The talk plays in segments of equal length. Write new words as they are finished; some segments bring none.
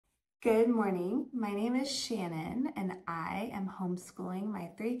Good morning. My name is Shannon and I am homeschooling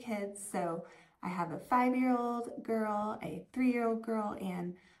my three kids. So I have a 5-year-old girl, a 3-year-old girl,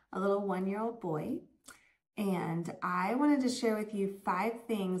 and a little 1-year-old boy. And I wanted to share with you 5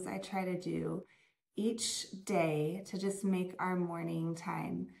 things I try to do each day to just make our morning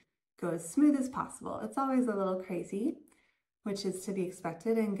time go as smooth as possible. It's always a little crazy, which is to be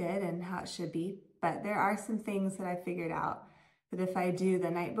expected and good and how it should be. But there are some things that I figured out that if I do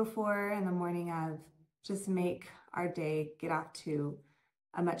the night before and the morning of, just make our day get off to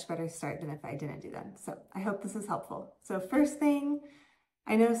a much better start than if I didn't do them. So I hope this is helpful. So first thing,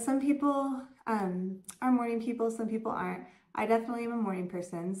 I know some people are morning people, some people aren't. I definitely am a morning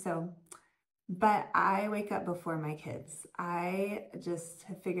person, but I wake up before my kids. I just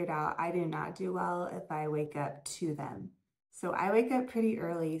have figured out I do not do well if I wake up to them. So I wake up pretty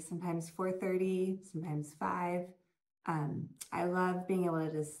early, sometimes 4:30, sometimes 5. I love being able to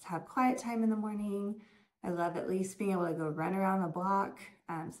just have quiet time in the morning. I love at least being able to go run around the block.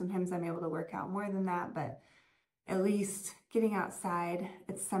 Sometimes I'm able to work out more than that, but at least getting outside.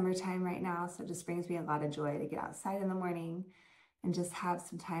 It's summertime right now, so it just brings me a lot of joy to get outside in the morning and just have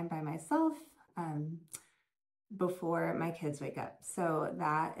some time by myself before my kids wake up. So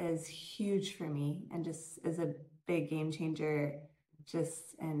that is huge for me and just is a big game changer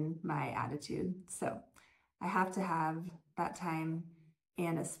just in my attitude. So I have to have that time,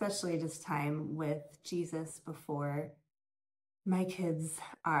 and especially just time with Jesus before my kids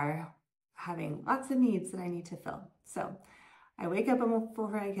are having lots of needs that I need to fill. So I wake up before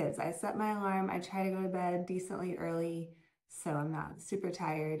my kids. I set my alarm. I try to go to bed decently early so I'm not super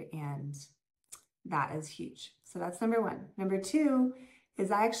tired, and that is huge. So that's number 1. Number 2 is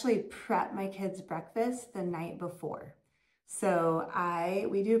I actually prep my kids' breakfast the night before. So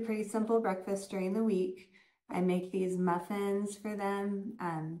we do a pretty simple breakfast during the week. I make these muffins for them.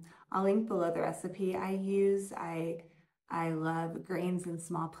 I'll link below the recipe I use. I love Grains in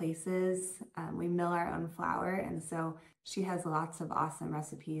Small Places. We mill our own flour, and so she has lots of awesome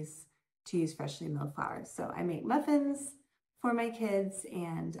recipes to use freshly milled flour. So I make muffins for my kids,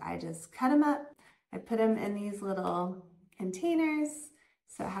 and I just cut them up. I put them in these little containers,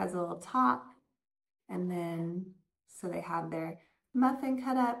 so it has a little top, and then so they have their muffin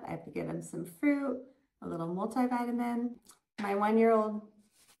cut up. I give them some fruit, a little multivitamin. My 1-year-old,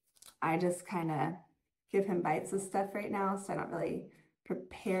 I just kind of give him bites of stuff right now, so I don't really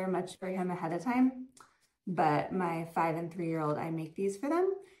prepare much for him ahead of time. But my 5 and 3-year-old, I make these for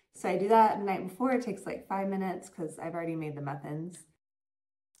them. So I do that the night before. It takes like 5 minutes because I've already made the muffins,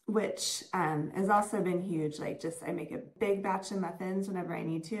 which has also been huge. Like I make a big batch of muffins whenever I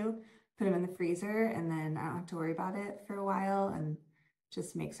need to, put them in the freezer, and then I don't have to worry about it for a while, and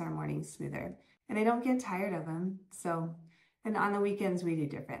just makes our mornings smoother. And I don't get tired of them. So, and on the weekends we do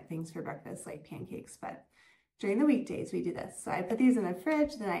different things for breakfast, like pancakes, but during the weekdays we do this. So I put these in the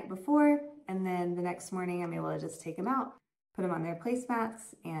fridge the night before, and then the next morning I'm able to just take them out, put them on their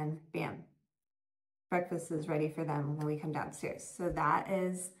placemats, and bam, breakfast is ready for them when we come downstairs. So that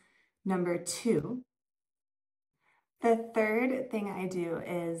is number 2. The third thing I do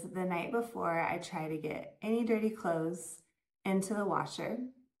is the night before I try to get any dirty clothes into the washer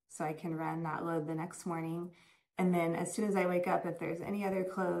so I can run that load the next morning. And then as soon as I wake up, if there's any other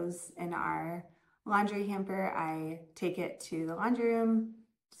clothes in our laundry hamper, I take it to the laundry room,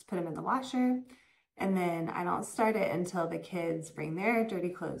 just put them in the washer. And then I don't start it until the kids bring their dirty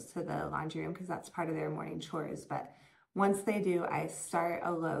clothes to the laundry room because that's part of their morning chores. But once they do, I start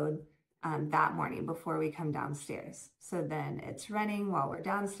a load that morning before we come downstairs. So then it's running while we're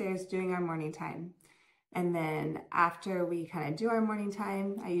downstairs doing our morning time. And then after we kind of do our morning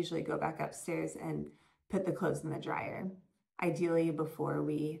time, I usually go back upstairs and put the clothes in the dryer, ideally before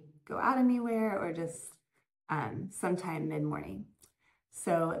we go out anywhere or just sometime mid-morning.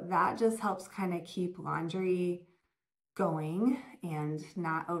 So that just helps kind of keep laundry going and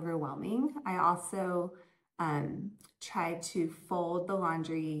not overwhelming. I also try to fold the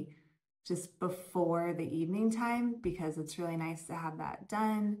laundry just before the evening time because it's really nice to have that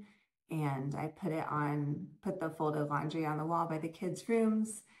done. And I put the folded laundry on the wall by the kids'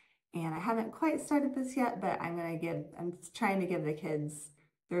 rooms. And I haven't quite started this yet, but I'm trying to give the kids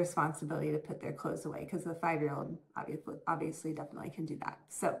the responsibility to put their clothes away because the 5-year-old obviously definitely can do that.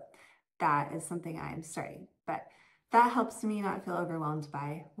 So that is something I am starting, but that helps me not feel overwhelmed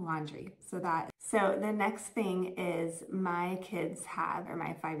by laundry. So the next thing is my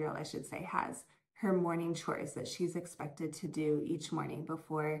 5-year-old, I should say, has her morning chores that she's expected to do each morning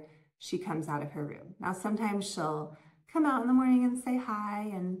before she comes out of her room. Now, sometimes she'll come out in the morning and say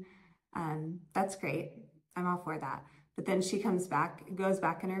hi, and that's great. I'm all for that. But then she goes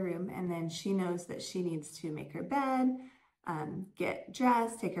back in her room, and then she knows that she needs to make her bed, get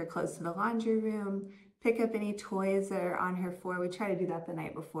dressed, take her clothes to the laundry room, pick up any toys that are on her floor. We try to do that the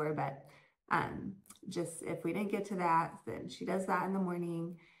night before, but just if we didn't get to that, then she does that in the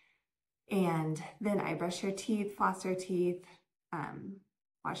morning. And then I brush her teeth, floss her teeth,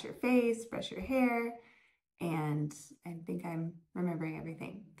 wash her face, brush her hair, and I think I'm remembering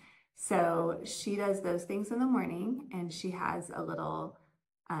everything. So she does those things in the morning, and she has a little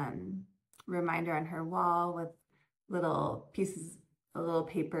reminder on her wall with little pieces, a little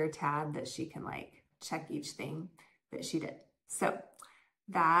paper tab that she can like check each thing that she did. So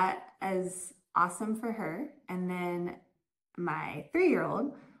that is awesome for her. And then my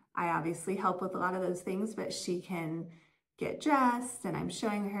 3-year-old, I obviously help with a lot of those things, but she can get dressed and I'm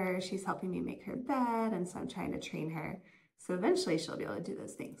showing her, she's helping me make her bed. And so I'm trying to train her. So eventually she'll be able to do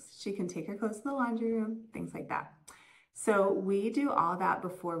those things. She can take her clothes to the laundry room, things like that. So we do all that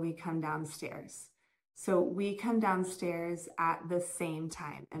before we come downstairs. So we come downstairs at the same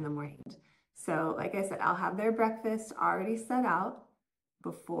time in the morning. So like I said, I'll have their breakfast already set out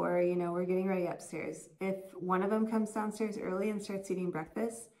before, you know, we're getting ready upstairs. If one of them comes downstairs early and starts eating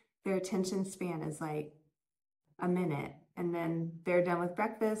breakfast, their attention span is like a minute, and then they're done with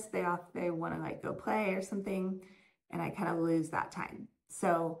breakfast. They want to like go play or something, and I kind of lose that time.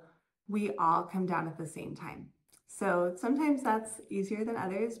 So we all come down at the same time. So sometimes that's easier than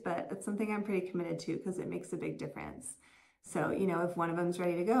others, but it's something I'm pretty committed to because it makes a big difference. So, you know, if one of them's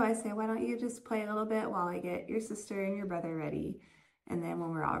ready to go, I say, why don't you just play a little bit while I get your sister and your brother ready? And then when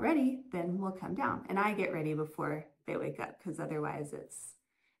we're all ready, then we'll come down. And I get ready before they wake up because otherwise it's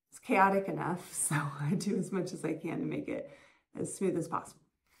chaotic enough. So I do as much as I can to make it as smooth as possible.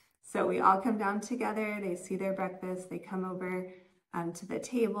 So we all come down together. They see their breakfast. They come over to the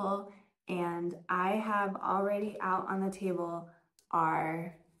table. And I have already out on the table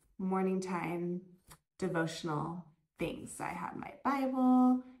our morning time devotional things. I have my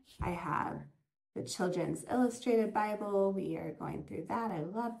Bible. I have the Children's Illustrated Bible. We are going through that. I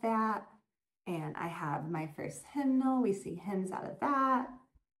love that. And I have my first hymnal. We sing hymns out of that.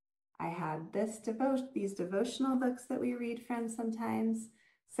 I have these devotional books that we read from sometimes.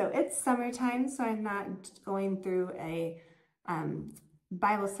 So it's summertime, so I'm not going through a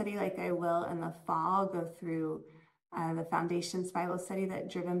Bible study like I will in the fall. I'll go through the Foundations Bible study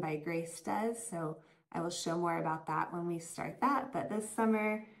that Driven by Grace does. So I will show more about that when we start that. But this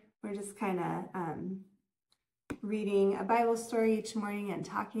summer, we're just kind of reading a Bible story each morning and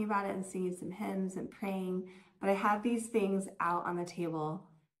talking about it and singing some hymns and praying. But I have these things out on the table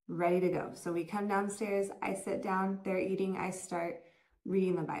ready to go. So we come downstairs, I sit down, they're eating, I start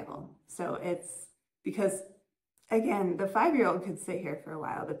reading the Bible. So it's because, again, the 5-year-old could sit here for a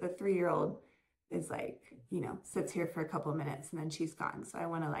while, but the 3-year-old is like, you know, sits here for a couple minutes and then she's gone. So I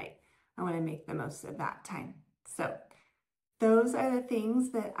want to make the most of that time. So those are the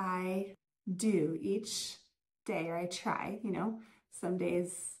things that I do each day, or I try, you know, some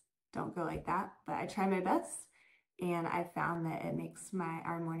days don't go like that, but I try my best. And I found that it makes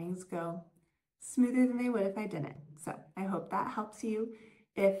our mornings go smoother than they would if I didn't. So I hope that helps you.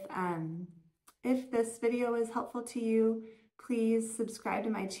 If this video is helpful to you, please subscribe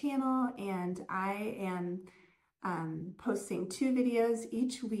to my channel. And I am posting 2 videos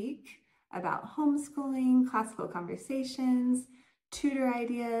each week about homeschooling, classical conversations, tutor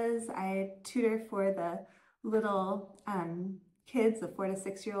ideas. I tutor for the little kids, the 4 to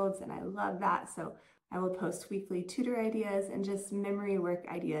 6-year-olds, and I love that. So I will post weekly tutor ideas and just memory work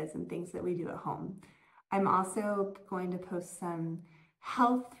ideas and things that we do at home. I'm also going to post some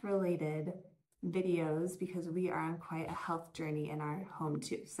health-related videos because we are on quite a health journey in our home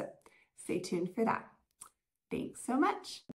too. So stay tuned for that. Thanks so much.